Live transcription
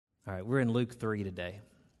All right, we're in Luke 3 today.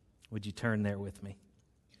 Would you turn there with me?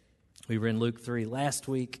 We were in Luke 3 last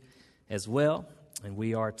week as well, and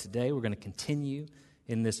we are today. We're going to continue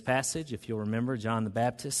in this passage. If you'll remember, John the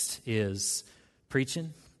Baptist is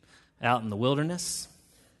preaching out in the wilderness.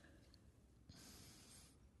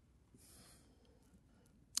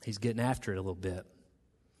 He's getting after it a little bit.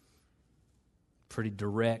 Pretty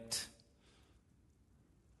direct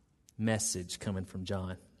message coming from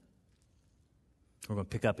John. We're going to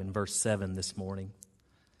pick up in verse 7 this morning.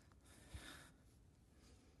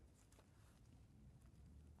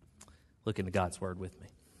 Look into God's word with me.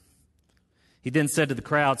 He then said to the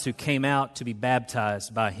crowds who came out to be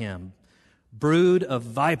baptized by him, "Brood of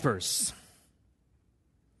vipers."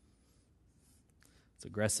 It's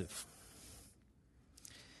aggressive.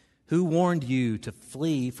 "Who warned you to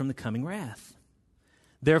flee from the coming wrath?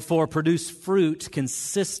 Therefore, produce fruit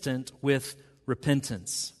consistent with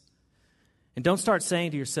repentance. And don't start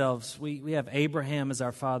saying to yourselves, we have Abraham as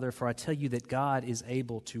our father, for I tell you that God is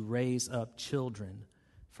able to raise up children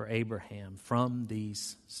for Abraham from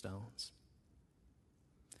these stones.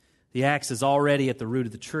 The axe is already at the root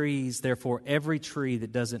of the trees. Therefore, every tree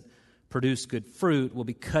that doesn't produce good fruit will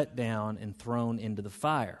be cut down and thrown into the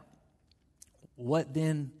fire. What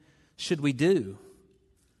then should we do?"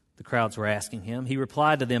 the crowds were asking him. He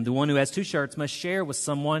replied to them, "The one who has 2 shirts must share with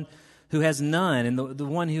someone who has none, and the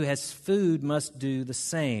one who has food must do the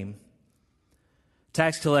same."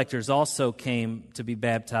 Tax collectors also came to be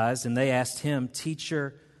baptized, and they asked him,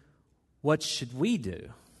 "Teacher, what should we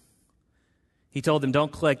do?" He told them,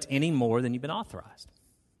 "Don't collect any more than you've been authorized."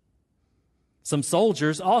 Some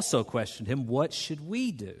soldiers also questioned him, "What should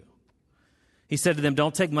we do?" He said to them,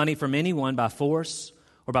 "Don't take money from anyone by force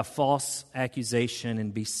or by false accusation,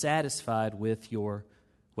 and be satisfied with your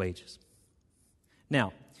wages."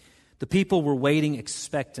 Now, the people were waiting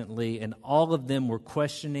expectantly, and all of them were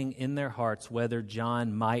questioning in their hearts whether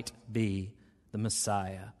John might be the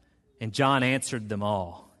Messiah. And John answered them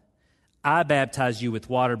all, "I baptize you with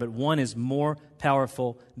water, but one who is more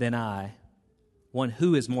powerful than I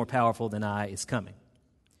is coming.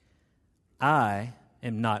 I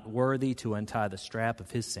am not worthy to untie the strap of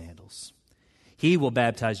his sandals. He will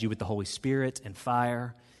baptize you with the Holy Spirit and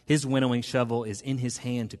fire. His winnowing shovel is in his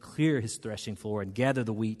hand to clear his threshing floor and gather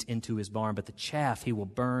the wheat into his barn, but the chaff he will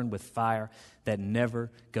burn with fire that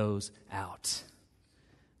never goes out."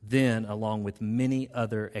 Then, along with many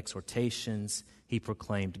other exhortations, he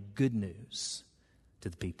proclaimed good news to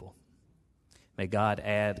the people. May God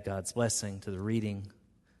add God's blessing to the reading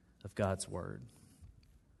of God's word.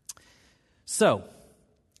 So,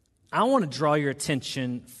 I want to draw your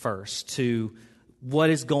attention first to what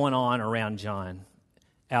is going on around John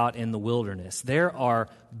out in the wilderness. There are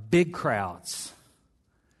big crowds,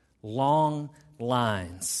 long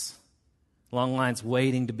lines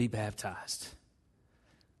waiting to be baptized.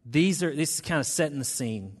 This is kind of setting the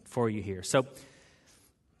scene for you here. So,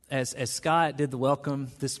 as Scott did the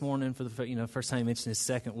welcome this morning for the first time he mentioned his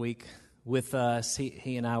second week with us,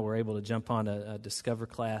 he and I were able to jump on a Discover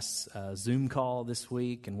class Zoom call this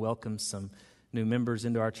week and welcome some new members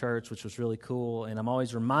into our church, which was really cool. And I'm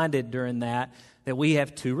always reminded during that we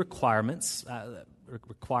have 2 requirements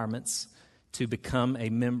to become a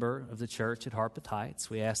member of the church at Harpeth Heights.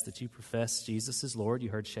 We ask that you profess Jesus as Lord.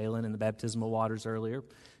 You heard Shaylin in the baptismal waters earlier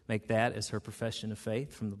make that as her profession of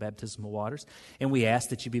faith from the baptismal waters. And we ask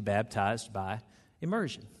that you be baptized by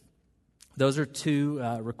immersion. Those are 2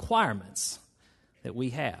 requirements that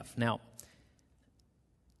we have. Now,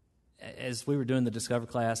 as we were doing the Discover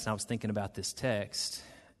class and I was thinking about this text,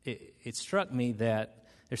 it struck me that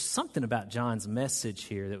there's something about John's message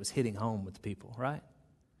here that was hitting home with the people, right?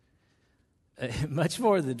 Much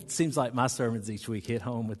more than it seems like my sermons each week hit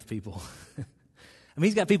home with the people. I mean,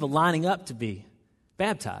 he's got people lining up to be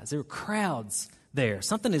baptized. There were crowds there.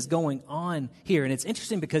 Something is going on here. And it's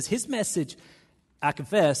interesting because his message, I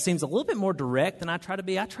confess, seems a little bit more direct than I try to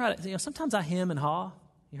be. Sometimes I hem and haw.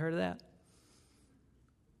 You heard of that?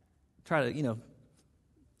 Try to,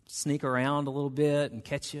 sneak around a little bit and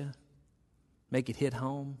catch you, make it hit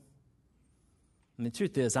home. And the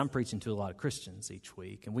truth is, I'm preaching to a lot of Christians each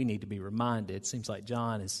week, and we need to be reminded. It seems like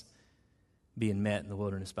John is being met in the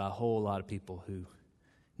wilderness by a whole lot of people who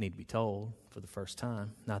need to be told for the first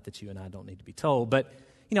time. Not that you and I don't need to be told, but,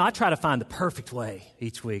 I try to find the perfect way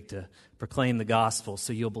each week to proclaim the gospel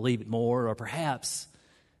so you'll believe it more, or perhaps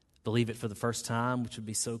believe it for the first time, which would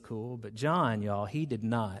be so cool. But John, y'all, he did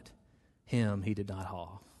not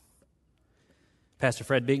haw. Pastor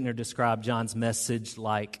Fred Biegner described John's message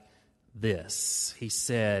like this. He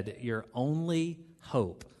said, your only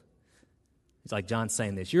hope, John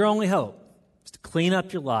saying this, your only hope is to clean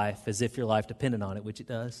up your life as if your life depended on it, which it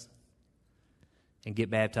does. and get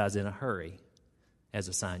baptized in a hurry as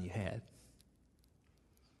a sign you had.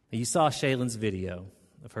 You saw Shaylin's video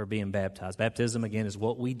of her being baptized. Baptism, again, is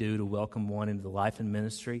what we do to welcome one into the life and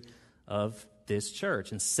ministry of this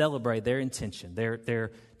church and celebrate their intention,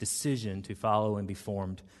 their decision to follow and be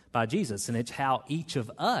formed by Jesus. And it's how each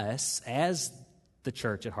of us, as the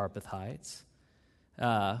church at Harpeth Heights,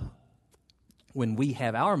 when we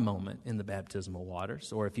have our moment in the baptismal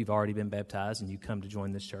waters, or if you've already been baptized and you come to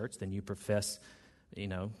join this church, then you profess,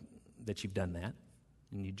 that you've done that,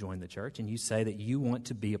 and you join the church, and you say that you want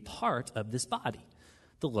to be a part of this body,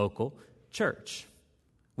 the local church.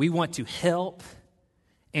 We want to help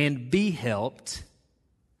and be helped,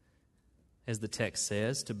 as the text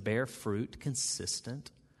says, to bear fruit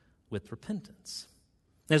consistent with repentance.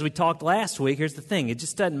 As we talked last week, here's the thing. It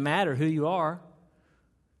just doesn't matter who you are,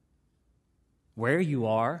 where you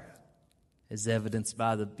are, as evidenced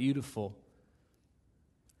by the beautiful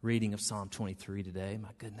reading of Psalm 23 today. My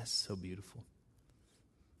goodness, so beautiful.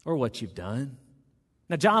 Or what you've done.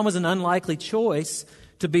 Now, John was an unlikely choice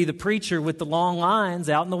to be the preacher with the long lines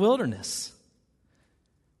out in the wilderness.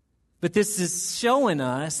 But this is showing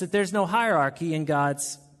us that there's no hierarchy in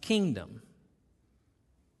God's kingdom.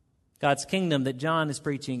 God's kingdom that John is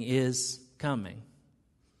preaching is coming.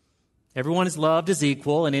 Everyone is loved as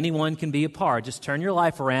equal, and anyone can be a part. Just turn your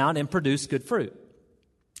life around and produce good fruit.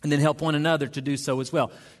 And then help one another to do so as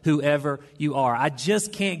well, whoever you are. I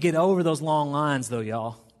just can't get over those long lines, though,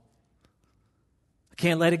 y'all. I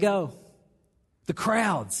can't let it go. The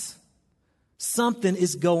crowds. Something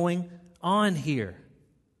is going on here.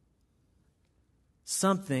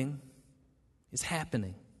 Something is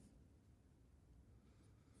happening.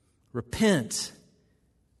 Repent.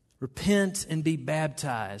 Repent and be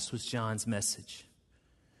baptized was John's message.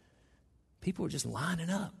 People were just lining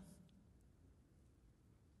up.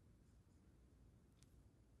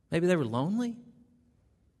 Maybe they were lonely.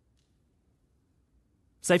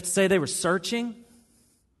 Safe to say they were searching.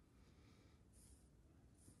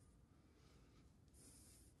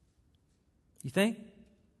 You think?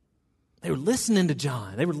 They were listening to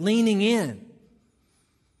John. They were leaning in.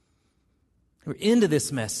 They were into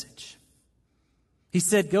this message. He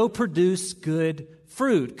said, go produce good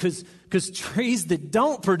fruit. Because trees that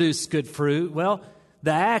don't produce good fruit, well,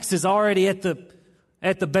 the axe is already at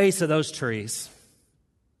the base of those trees.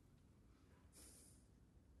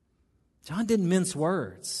 John didn't mince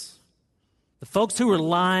words. The folks who were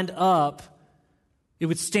lined up, it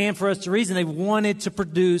would stand for us to reason they wanted to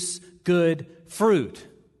produce good fruit.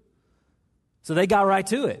 So they got right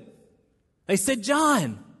to it. They said,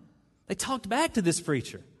 John. They talked back to this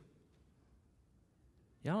preacher.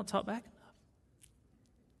 Y'all don't talk back enough.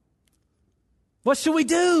 What should we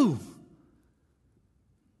do?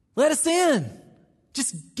 Let us in.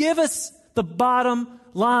 Just give us the bottom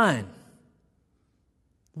line.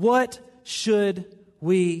 What should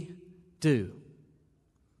we do?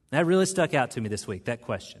 That really stuck out to me this week, that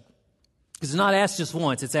question. Because it's not asked just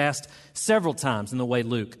once, it's asked several times in the way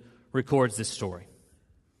Luke records this story.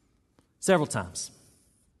 Several times.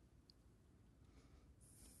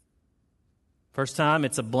 First time,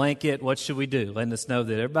 it's a blanket, what should we do? Letting us know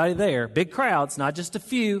that everybody there, big crowds, not just a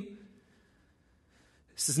few.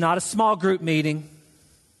 This is not a small group meeting.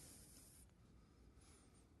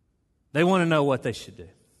 They want to know what they should do.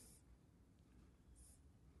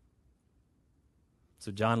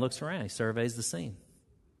 So John looks around. He surveys the scene.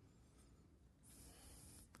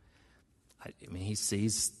 He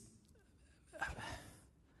sees.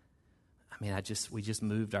 We just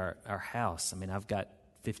moved our house. I've got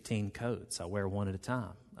 15 coats. I wear one at a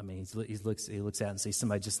time. He looks out and sees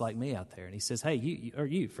somebody just like me out there, and he says, "Hey,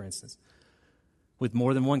 you, for instance, with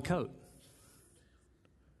more than one coat,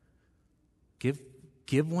 give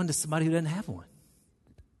one to somebody who doesn't have one."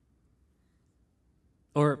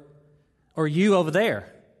 Or you over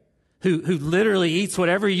there, who literally eats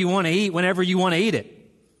whatever you want to eat whenever you want to eat it.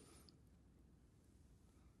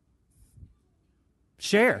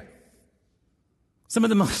 Share. Some of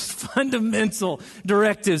the most fundamental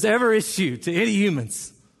directives ever issued to any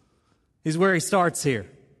humans is where he starts here.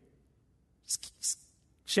 Just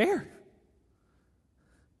share.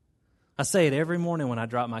 I say it every morning when I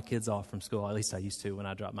drop my kids off from school. At least I used to when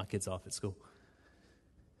I dropped my kids off at school.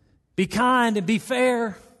 Be kind and be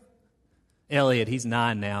fair. Elliot, he's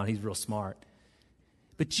 9 now, and he's real smart.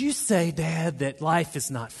 But you say, Dad, that life is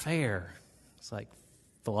not fair. It's like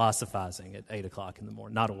philosophizing at 8 o'clock in the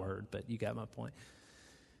morning. Not a word, but you got my point.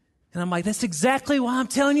 And I'm like, that's exactly why I'm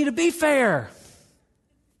telling you to be fair.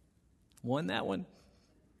 Won that one.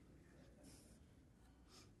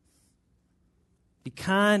 Be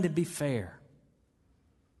kind and be fair.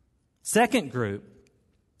 Second group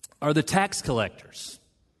are the tax collectors.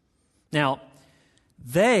 Now,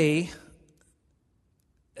 they're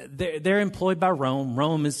employed by Rome.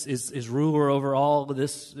 Rome is ruler over all of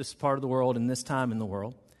this part of the world and this time in the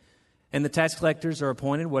world. And the tax collectors are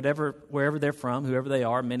appointed wherever they're from, whoever they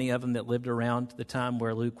are. Many of them that lived around the time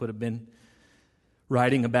where Luke would have been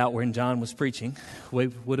writing about when John was preaching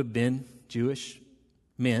would have been Jewish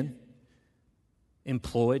men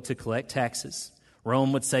employed to collect taxes.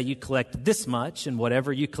 Rome would say you collect this much, and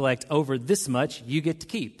whatever you collect over this much, you get to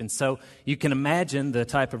keep. And so you can imagine the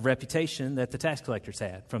type of reputation that the tax collectors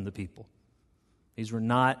had from the people. These were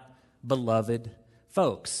not beloved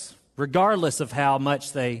folks, regardless of how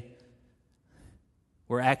much they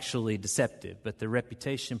were actually deceptive, but the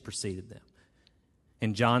reputation preceded them.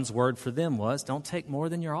 And John's word for them was, don't take more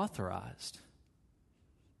than you're authorized.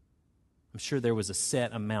 I'm sure there was a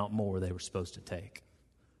set amount more they were supposed to take.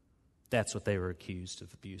 That's what they were accused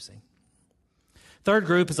of abusing. Third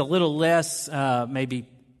group is a little less maybe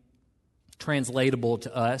translatable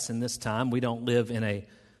to us in this time. We don't live in a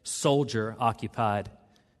soldier-occupied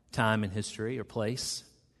time in history or place.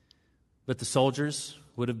 But the soldiers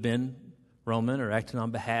would have been Roman or acting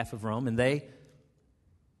on behalf of Rome, and they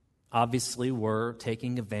obviously were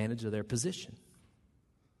taking advantage of their position.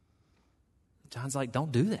 John's like,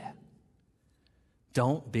 don't do that.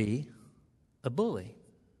 Don't be a bully.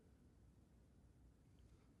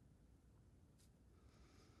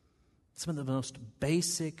 Some of the most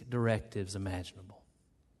basic directives imaginable.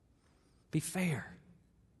 Be fair.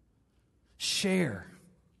 Share.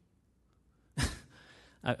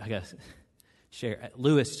 I got to share.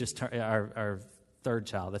 Lewis just turned, our third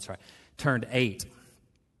child, that's right, turned 8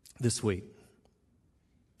 this week.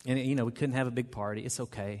 And, we couldn't have a big party. It's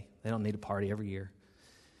okay. They don't need a party every year.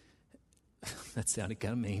 That sounded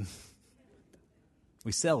kind of mean.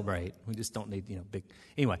 We celebrate. We just don't need, big.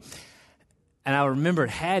 Anyway. And I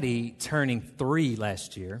remembered Hattie turning 3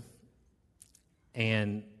 last year,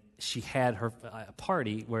 and she had a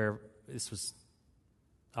party where this was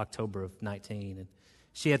October of 19, and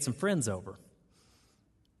she had some friends over.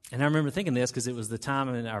 And I remember thinking this because it was the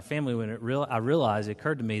time in our family when I realized it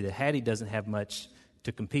occurred to me that Hattie doesn't have much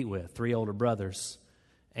to compete with, 3 older brothers,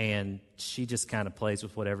 and she just kind of plays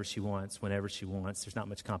with whatever she wants, whenever she wants. There's not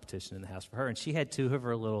much competition in the house for her. And she had 2 of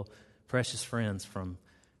her little precious friends from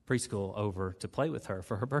preschool over to play with her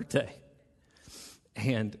for her birthday.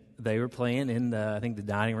 And they were playing in the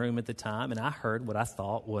dining room at the time, and I heard what I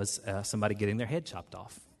thought was somebody getting their head chopped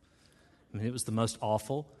off. I mean, it was the most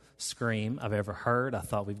awful scream I've ever heard. I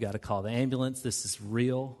thought, we've got to call the ambulance. This is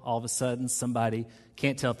real. All of a sudden, somebody,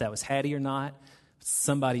 can't tell if that was Hattie or not, but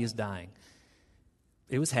somebody is dying.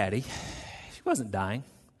 It was Hattie. She wasn't dying.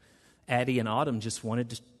 Addie and Autumn just wanted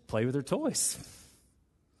to play with her toys.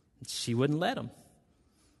 She wouldn't let them.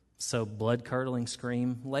 So blood-curdling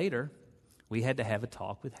scream later, we had to have a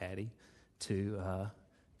talk with Hattie to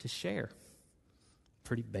share.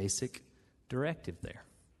 Pretty basic directive there.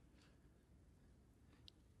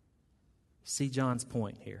 See John's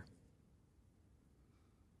point here.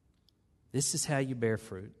 This is how you bear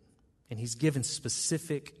fruit. And he's given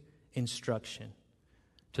specific instruction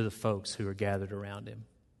to the folks who are gathered around him.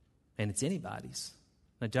 And it's anybody's.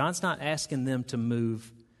 Now, John's not asking them to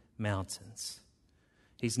move mountains.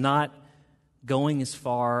 He's not going as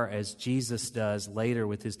far as Jesus does later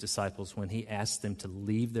with his disciples when he asks them to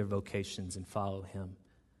leave their vocations and follow him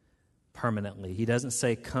permanently. He doesn't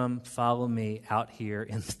say, come follow me out here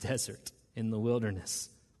in the desert, in the wilderness.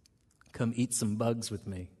 Come eat some bugs with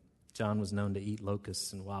me. John was known to eat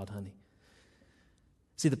locusts and wild honey.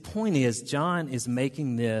 See, the point is, John is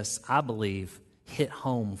making this, I believe, hit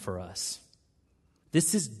home for us.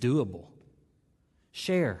 This is doable.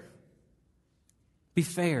 Share. Be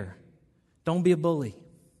fair. Don't be a bully.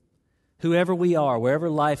 Whoever we are, wherever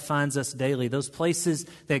life finds us daily, those places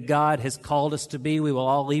that God has called us to be, we will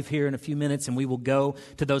all leave here in a few minutes and we will go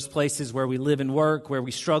to those places where we live and work, where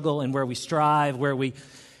we struggle and where we strive, where we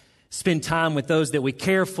spend time with those that we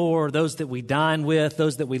care for, those that we dine with,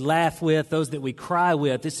 those that we laugh with, those that we cry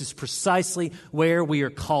with. This is precisely where we are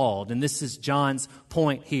called. And this is John's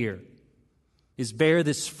point here, is bear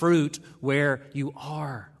this fruit where you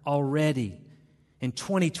are already. And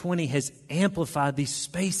 2020 has amplified these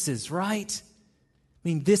spaces, right? I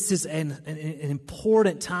mean, this is an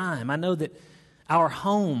important time. I know that our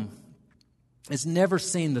home has never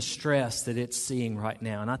seen the stress that it's seeing right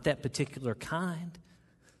now, not that particular kind,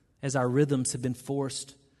 as our rhythms have been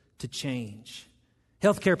forced to change.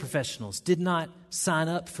 Healthcare professionals did not sign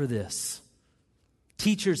up for this.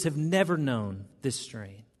 Teachers have never known this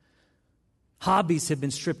strain. Hobbies have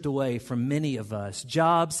been stripped away from many of us.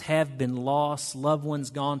 Jobs have been lost. Loved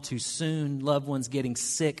ones gone too soon. Loved ones getting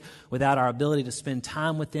sick without our ability to spend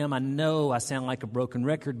time with them. I know I sound like a broken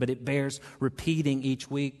record, but it bears repeating each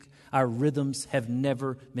week. Our rhythms have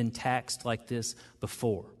never been taxed like this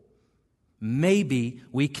before. Maybe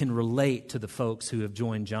we can relate to the folks who have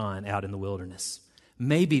joined John out in the wilderness.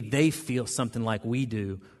 Maybe they feel something like we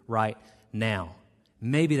do right now.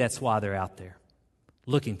 Maybe that's why they're out there,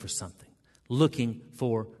 looking for something, looking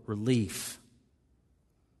for relief.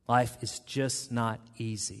 Life is just not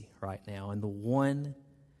easy right now. And the one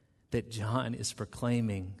that John is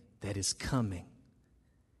proclaiming that is coming,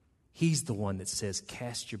 he's the one that says,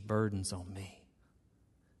 cast your burdens on me.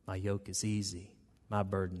 My yoke is easy. My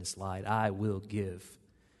burden is light. I will give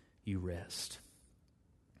you rest.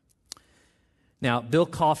 Now, Bill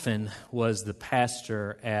Coffin was the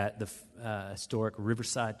pastor at the historic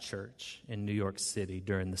Riverside Church in New York City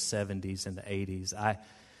during the 70s and the 80s. I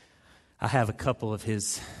have a couple of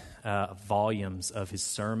his volumes of his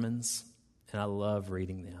sermons, and I love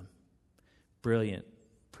reading them. Brilliant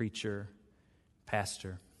preacher,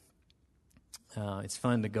 pastor. It's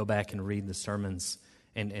fun to go back and read the sermons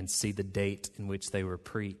and see the date in which they were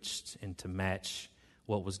preached and to match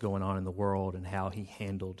what was going on in the world and how he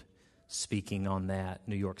handled speaking on that,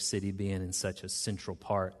 New York City being in such a central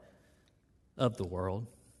part of the world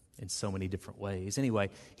in so many different ways. Anyway,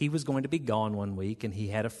 he was going to be gone one week, and he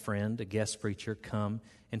had a friend, a guest preacher, come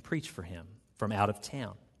and preach for him from out of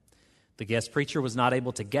town. The guest preacher was not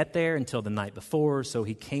able to get there until the night before, so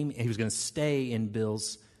he was going to stay in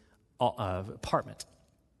Bill's apartment.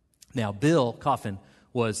 Now, Bill Coffin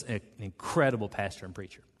was an incredible pastor and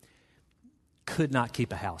preacher. Could not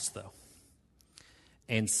keep a house, though.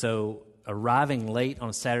 And so arriving late on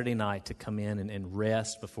a Saturday night to come in and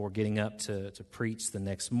rest before getting up to preach the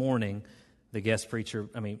next morning, the guest preacher,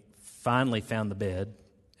 finally found the bed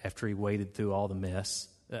after he waded through all the mess.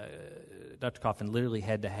 Dr. Coffin literally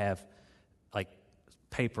had to have,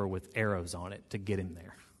 paper with arrows on it to get him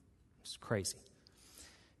there. It's crazy.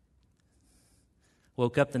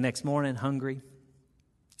 Woke up the next morning hungry,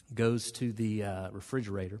 goes to the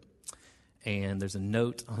refrigerator, and there's a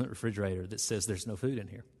note on the refrigerator that says there's no food in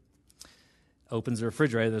here. Opens the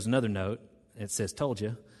refrigerator, there's another note, and it says, told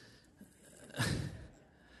you.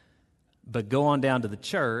 But go on down to the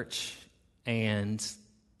church, and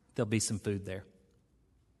there'll be some food there.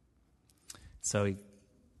 So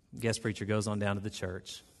guest preacher goes on down to the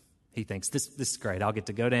church. He thinks, this is great. I'll get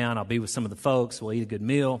to go down. I'll be with some of the folks. We'll eat a good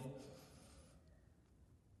meal.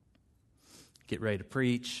 Get ready to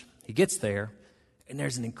preach. He gets there, and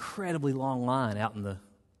there's an incredibly long line out in the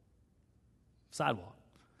sidewalk.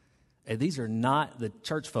 And these are not the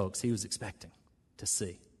church folks he was expecting to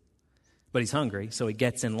see. But he's hungry, so he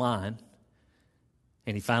gets in line,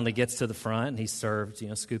 and he finally gets to the front, and he's served,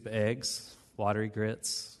 a scoop of eggs, watery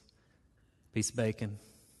grits, piece of bacon,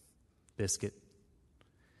 biscuit.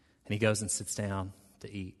 And he goes and sits down to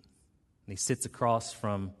eat. And he sits across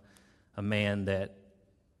from a man that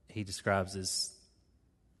he describes as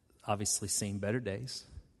obviously seen better days.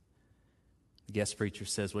 The guest preacher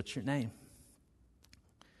says, "What's your name?"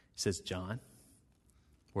 He says, "John."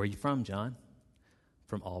 "Where are you from, John?"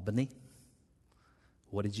 "From Albany."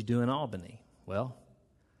 "What did you do in Albany?" "Well,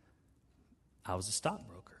 I was a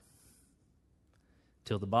stockbroker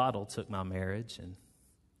till the bottle took my marriage and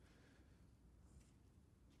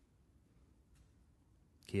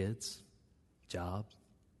kids, job."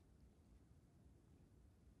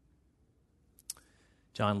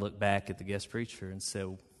 John looked back at the guest preacher and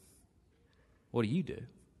said, "What do you do?"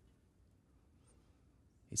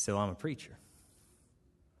 He said, "Well, I'm a preacher."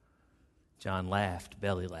 John laughed,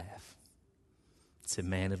 belly laugh. He said,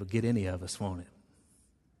 "Man, it'll get any of us, won't it?"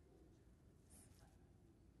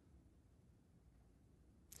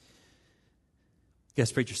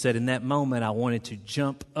 Guest preacher said, "In that moment, I wanted to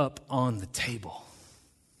jump up on the table.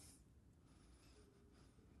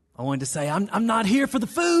 I wanted to say, I'm not here for the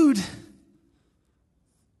food.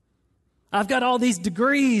 I've got all these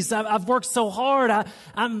degrees. I've worked so hard.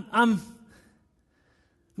 I'm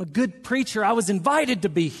a good preacher. I was invited to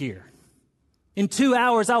be here. In 2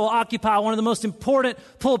 hours, I will occupy one of the most important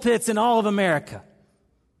pulpits in all of America.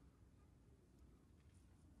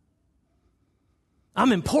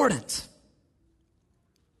 I'm important."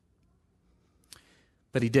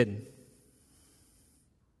 But he didn't.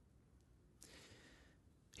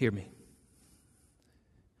 Hear me.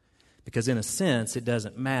 Because in a sense, it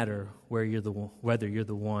doesn't matter whether you're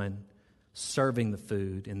the one serving the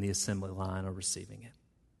food in the assembly line or receiving it.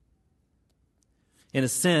 In a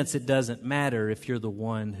sense, it doesn't matter if you're the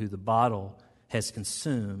one who the bottle has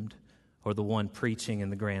consumed or the one preaching in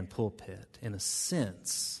the grand pulpit. In a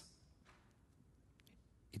sense,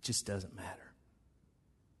 it just doesn't matter.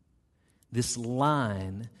 This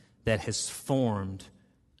line that has formed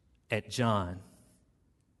at John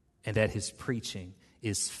and at his preaching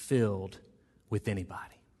is filled with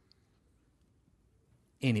anybody.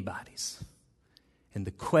 Anybody's. And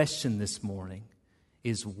the question this morning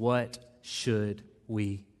is, what should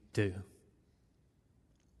we do?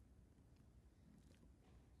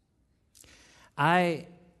 I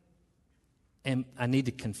need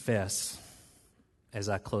to confess, as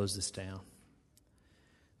I close this down,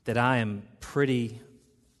 that I am pretty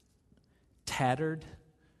tattered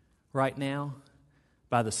right now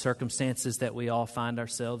by the circumstances that we all find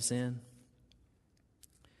ourselves in.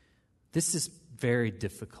 This is very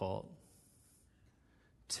difficult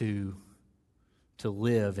to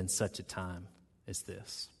live in such a time as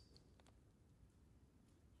this.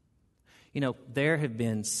 You know, there have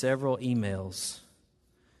been several emails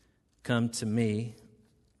come to me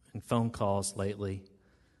and phone calls lately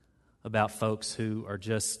about folks who are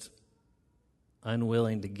just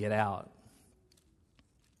unwilling to get out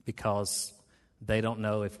because they don't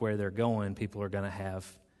know if where they're going, people are going to have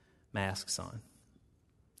masks on.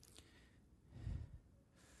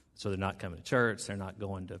 So they're not coming to church, they're not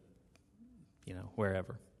going to,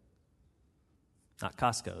 wherever. Not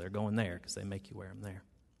Costco, they're going there because they make you wear them there.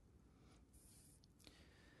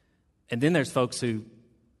 And then there's folks who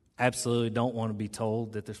absolutely don't want to be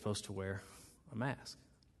told that they're supposed to wear a mask.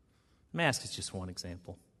 Mask is just one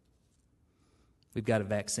example. We've got a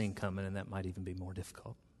vaccine coming, and that might even be more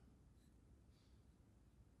difficult.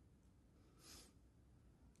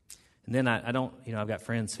 And then I've got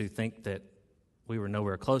friends who think that we were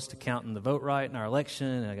nowhere close to counting the vote right in our election,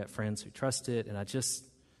 and I got friends who trust it, and it's just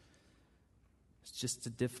a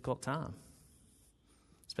difficult time,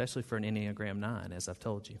 especially for an Enneagram 9, as I've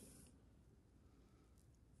told you.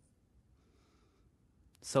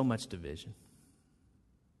 So much division.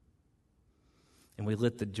 And we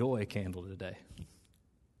lit the joy candle today.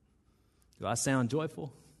 Do I sound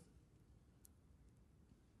joyful?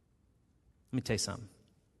 Let me tell you something.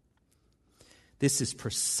 This is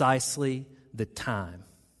precisely the time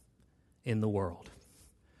in the world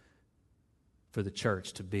for the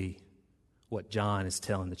church to be what John is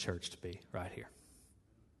telling the church to be right here.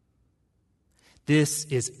 This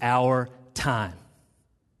is our time.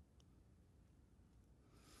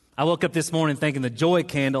 I woke up this morning thinking the joy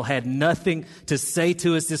candle had nothing to say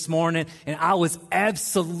to us this morning, and I was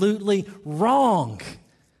absolutely wrong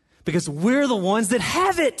because we're the ones that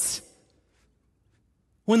have it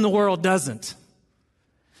when the world doesn't.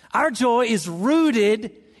 Our joy is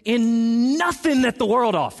rooted in nothing that the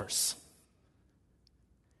world offers.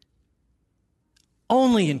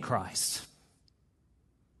 Only in Christ.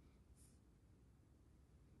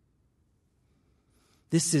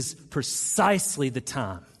 This is precisely the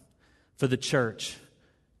time for the church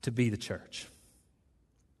to be the church.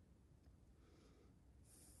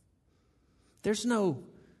 There's no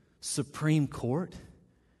Supreme Court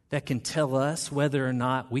that can tell us whether or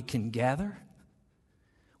not we can gather.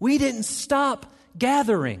 We didn't stop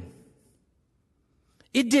gathering.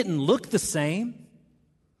 It didn't look the same.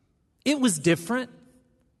 It was different.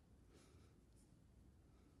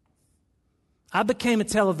 I became a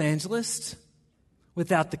televangelist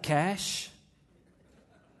without the cash.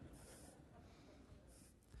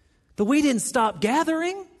 But we didn't stop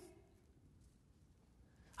gathering.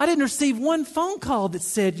 I didn't receive one phone call that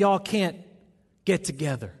said, y'all can't get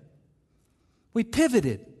together. We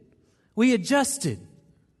pivoted. We adjusted.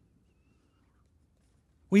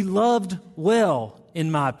 We loved well, in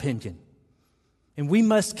my opinion. And we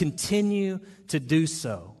must continue to do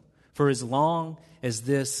so for as long as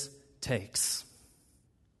this takes.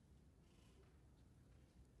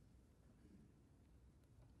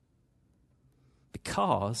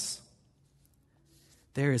 Because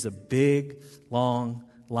there is a big, long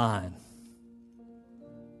line.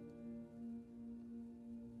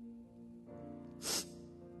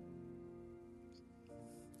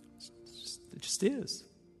 It just is.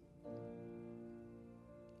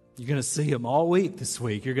 You're going to see them all week this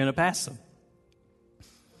week. You're going to pass them.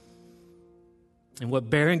 And what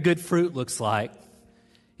bearing good fruit looks like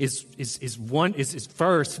is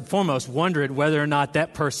first and foremost wondering whether or not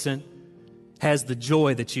that person has the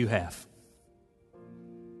joy that you have.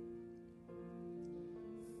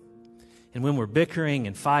 And when we're bickering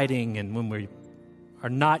and fighting and when we are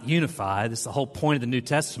not unified, this is the whole point of the New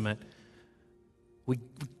Testament, we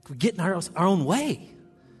get in our own way.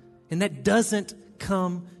 And that doesn't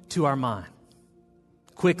come to our mind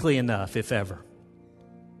quickly enough, if ever.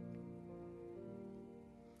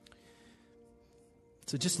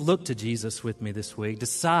 So just look to Jesus with me this week.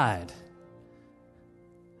 Decide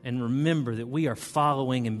and remember that we are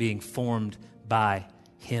following and being formed by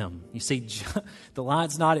Him. You see, the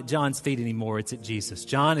line's not at John's feet anymore. It's at Jesus.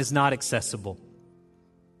 John is not accessible.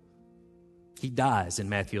 He dies in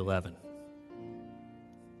Matthew 11.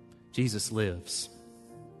 Jesus lives.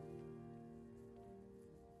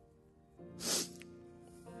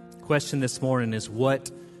 Question this morning is,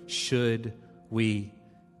 what should we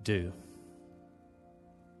do?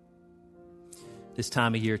 This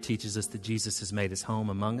time of year teaches us that Jesus has made His home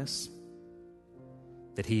among us,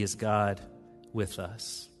 that He is God with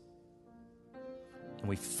us. And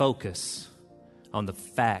we focus on the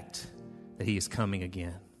fact that He is coming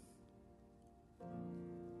again.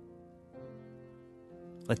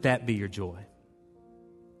 Let that be your joy.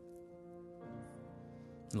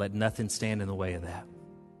 Let nothing stand in the way of that.